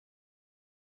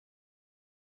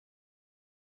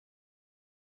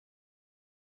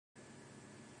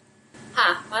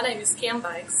Hi, my name is Kim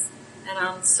Banks, and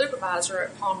I'm the supervisor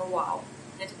at Wahl.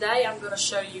 And today I'm going to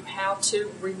show you how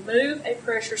to remove a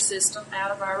pressure system out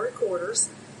of our recorders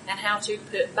and how to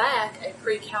put back a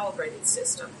pre-calibrated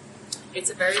system.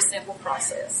 It's a very simple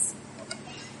process.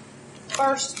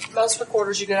 First, most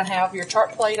recorders you're going to have your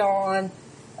chart plate on,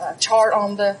 chart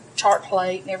on the chart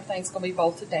plate, and everything's going to be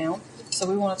bolted down. So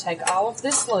we want to take all of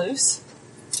this loose.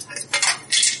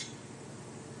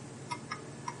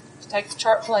 To take the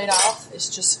chart plate off, it's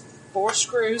just 4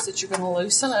 screws that you're going to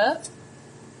loosen up.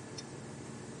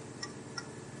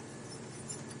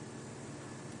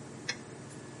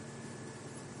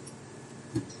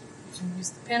 You can use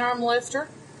the pin arm lifter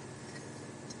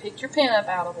to pick your pin up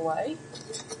out of the way.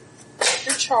 Take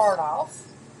your chart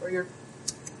off, or your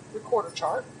recorder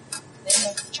chart.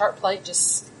 Then the chart plate,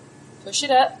 just push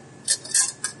it up,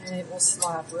 and it will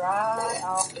slide right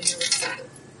off of your recorder.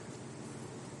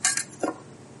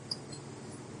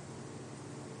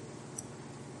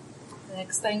 The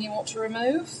next thing you want to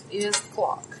remove is the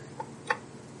clock. The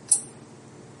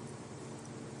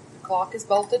clock is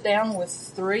bolted down with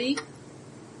 3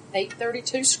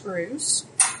 832 screws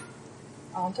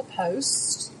onto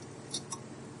posts.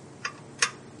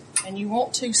 And you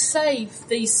want to save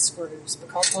these screws,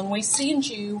 because when we send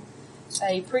you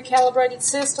a pre-calibrated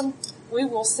system, we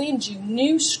will send you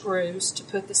new screws to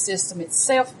put the system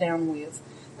itself down with,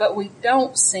 but we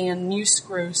don't send new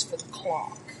screws for the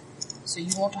clock. So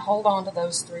you want to hold on to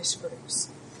those 3 screws.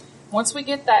 Once we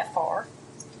get that far,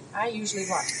 I usually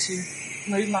like to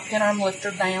move my pin arm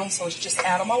lifter down so it's just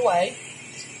out of my way.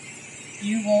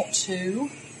 You want to,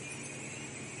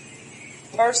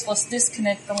 first let's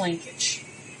disconnect the linkage.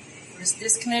 We're just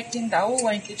disconnecting the old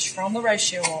linkage from the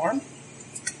ratio arm.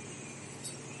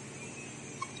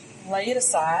 Lay it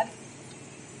aside.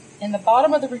 In the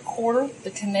bottom of the recorder,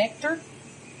 the connector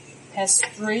has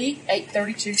 3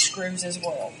 832 screws as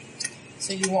well.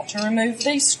 So you want to remove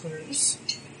these screws.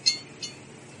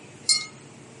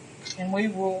 And we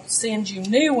will send you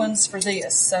new ones for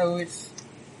this. So if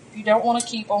you don't want to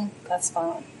keep them, that's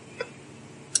fine.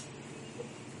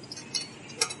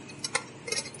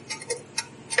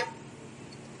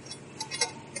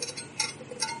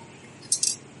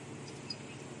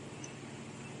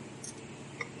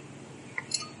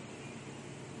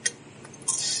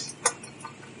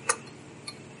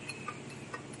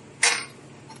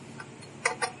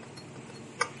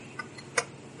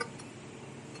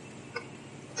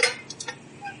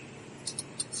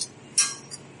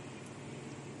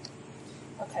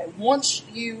 Okay, once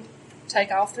you take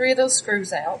all 3 of those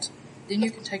screws out, then you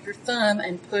can take your thumb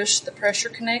and push the pressure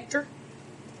connector,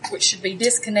 which should be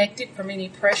disconnected from any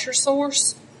pressure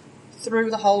source, through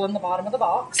the hole in the bottom of the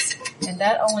box. And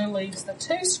that only leaves the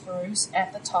 2 screws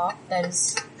at the top that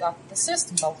has got the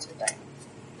system bolted down.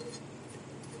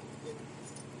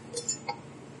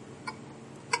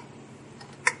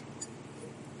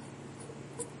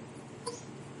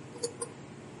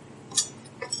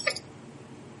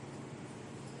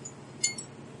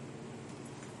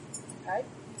 Okay,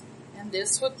 and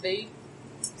this would be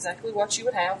exactly what you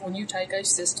would have when you take a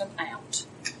system out.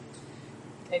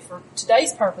 Okay, for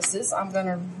today's purposes, I'm going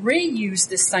to reuse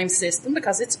this same system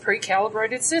because it's a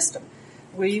pre-calibrated system.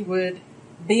 We would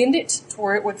bend it to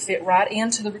where it would fit right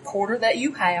into the recorder that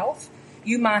you have.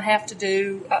 You might have to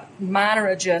do minor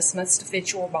adjustments to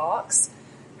fit your box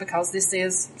because this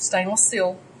is stainless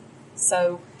steel.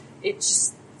 So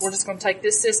we're just going to take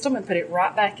this system and put it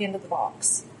right back into the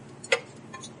box.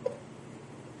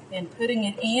 And putting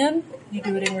it in, you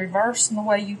do it in reverse in the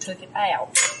way you took it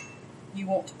out. You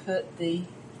want to put the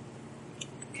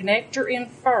connector in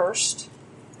first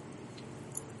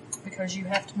because you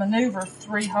have to maneuver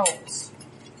 3 holes.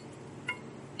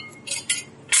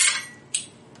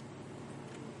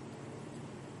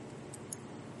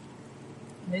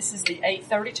 And this is the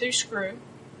 832 screw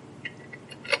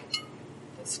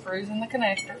that screws in the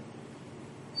connector.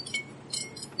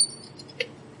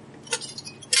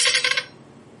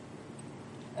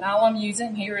 And all I'm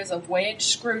using here is a wedge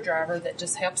screwdriver that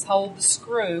just helps hold the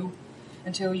screw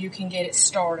until you can get it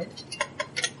started.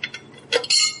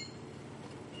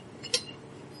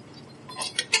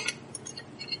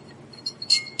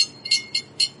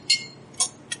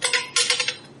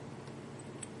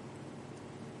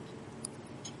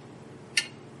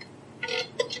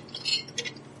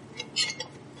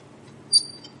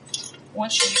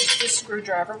 Once you use this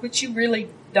screwdriver, which you really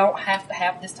don't have to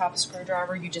have this type of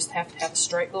screwdriver, you just have to have a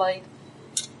straight blade.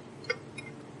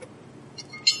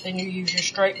 Then you use your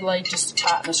straight blade just to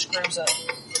tighten the screws up.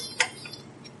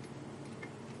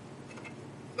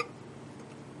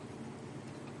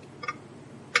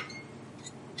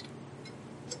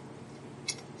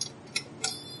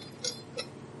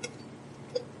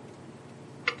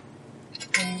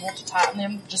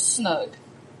 tighten them just snug.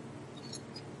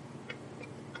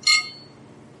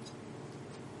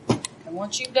 And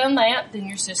once you've done that, then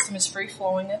your system is free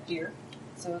flowing up here.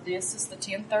 So this is the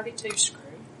 1032 screw.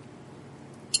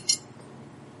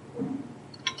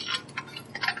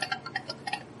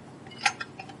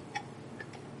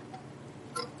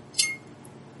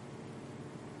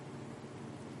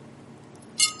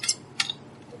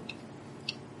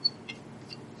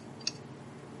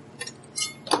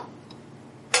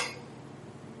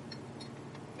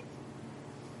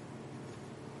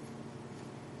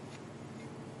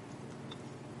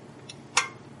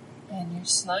 And you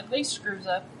snug these screws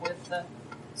up with the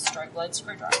straight blade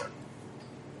screwdriver.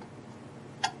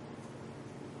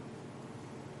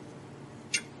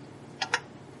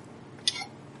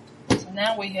 So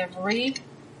now we have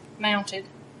remounted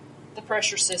the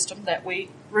pressure system that we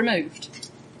removed.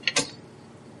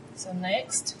 So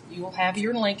next, you will have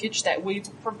your linkage that we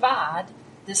will provide.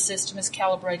 This system is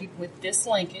calibrated with this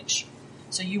linkage,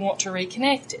 so you want to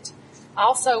reconnect it.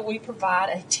 Also, we provide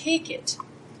a ticket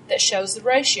that shows the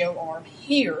ratio arm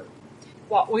here.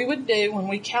 What we would do when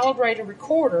we calibrate a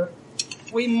recorder,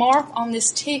 we mark on this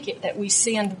ticket that we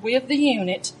send with the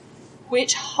unit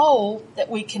which hole that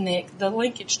we connect the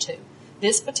linkage to.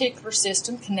 This particular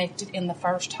system connected in the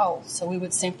first hole. So we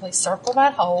would simply circle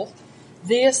that hole.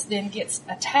 This then gets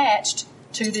attached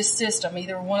to this system,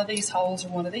 either one of these holes or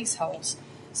one of these holes.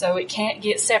 So it can't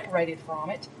get separated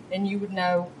from it, and you would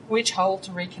know which hole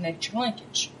to reconnect your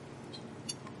linkage.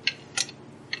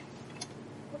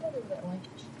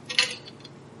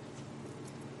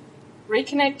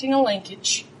 Reconnecting a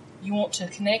linkage, you want to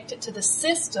connect it to the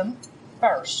system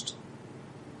first.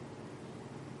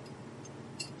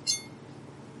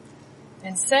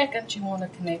 And second, you want to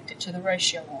connect it to the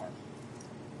ratio arm.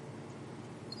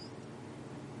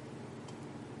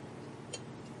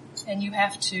 And you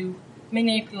have to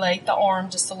manipulate the arm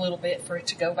just a little bit for it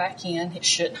to go back in. It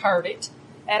shouldn't hurt it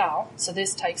at all. So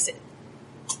this takes it.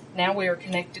 Now we are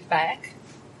connected back.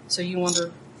 So you want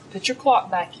to put your clock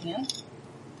back in.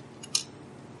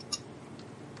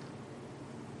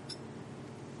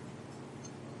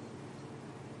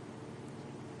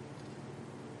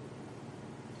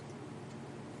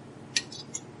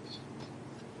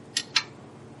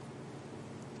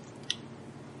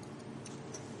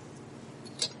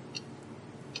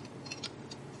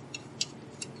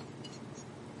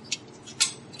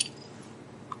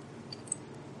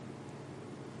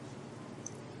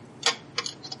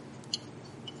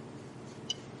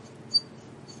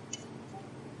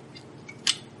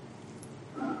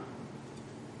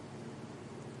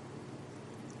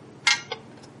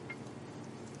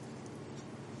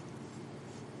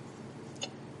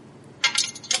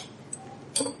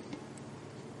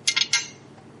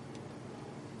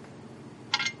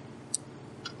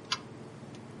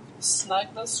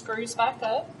 Snug those screws back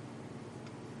up.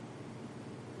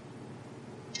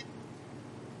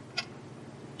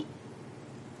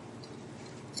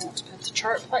 You want to put the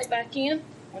chart plate back in.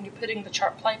 When you're putting the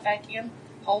chart plate back in,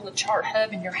 hold the chart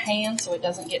hub in your hand so it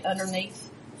doesn't get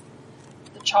underneath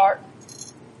the chart,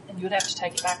 and you would have to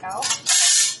take it back off.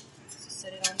 So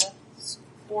set it on the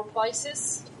 4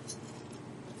 places.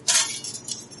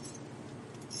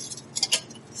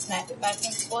 Snap it back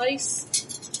in place.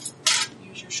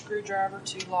 Use your screwdriver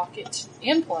to lock it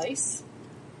in place.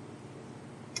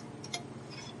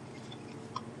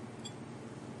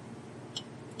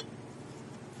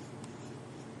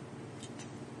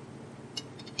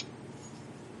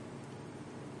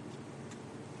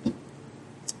 Put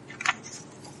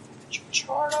your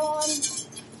chart on.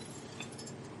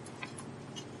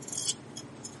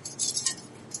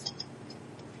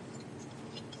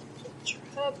 Put your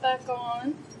hub back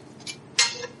on.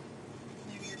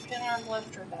 Pin arm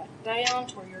lifter back down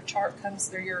to where your chart comes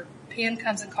through, your pen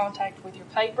comes in contact with your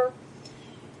paper.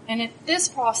 And in this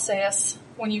process,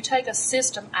 when you take a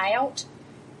system out,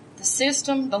 the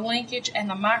system, the linkage, and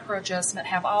the micro adjustment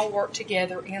have all worked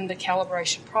together in the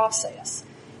calibration process.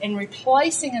 In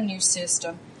replacing a new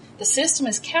system, the system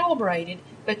is calibrated,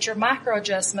 but your micro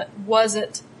adjustment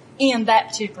wasn't in that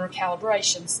particular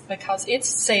calibration because it's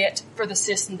set for the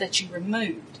system that you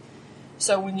removed.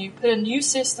 So when you put a new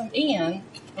system in,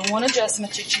 the one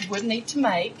adjustment that you would need to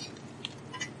make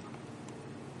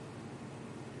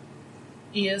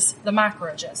is the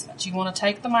micro adjustment. You want to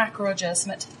take the micro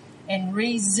adjustment and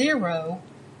re-zero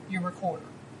your recorder.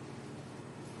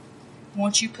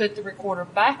 Once you put the recorder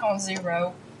back on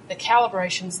 0, the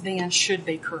calibrations then should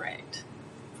be correct.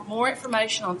 For more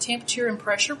information on temperature and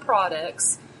pressure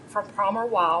products from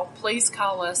Wahl, please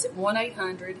call us at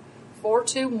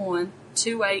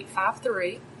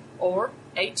 1-800-421-2853 or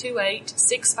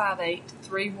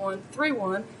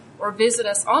 828-658-3131, or visit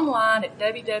us online at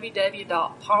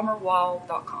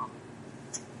www.palmerwahl.com.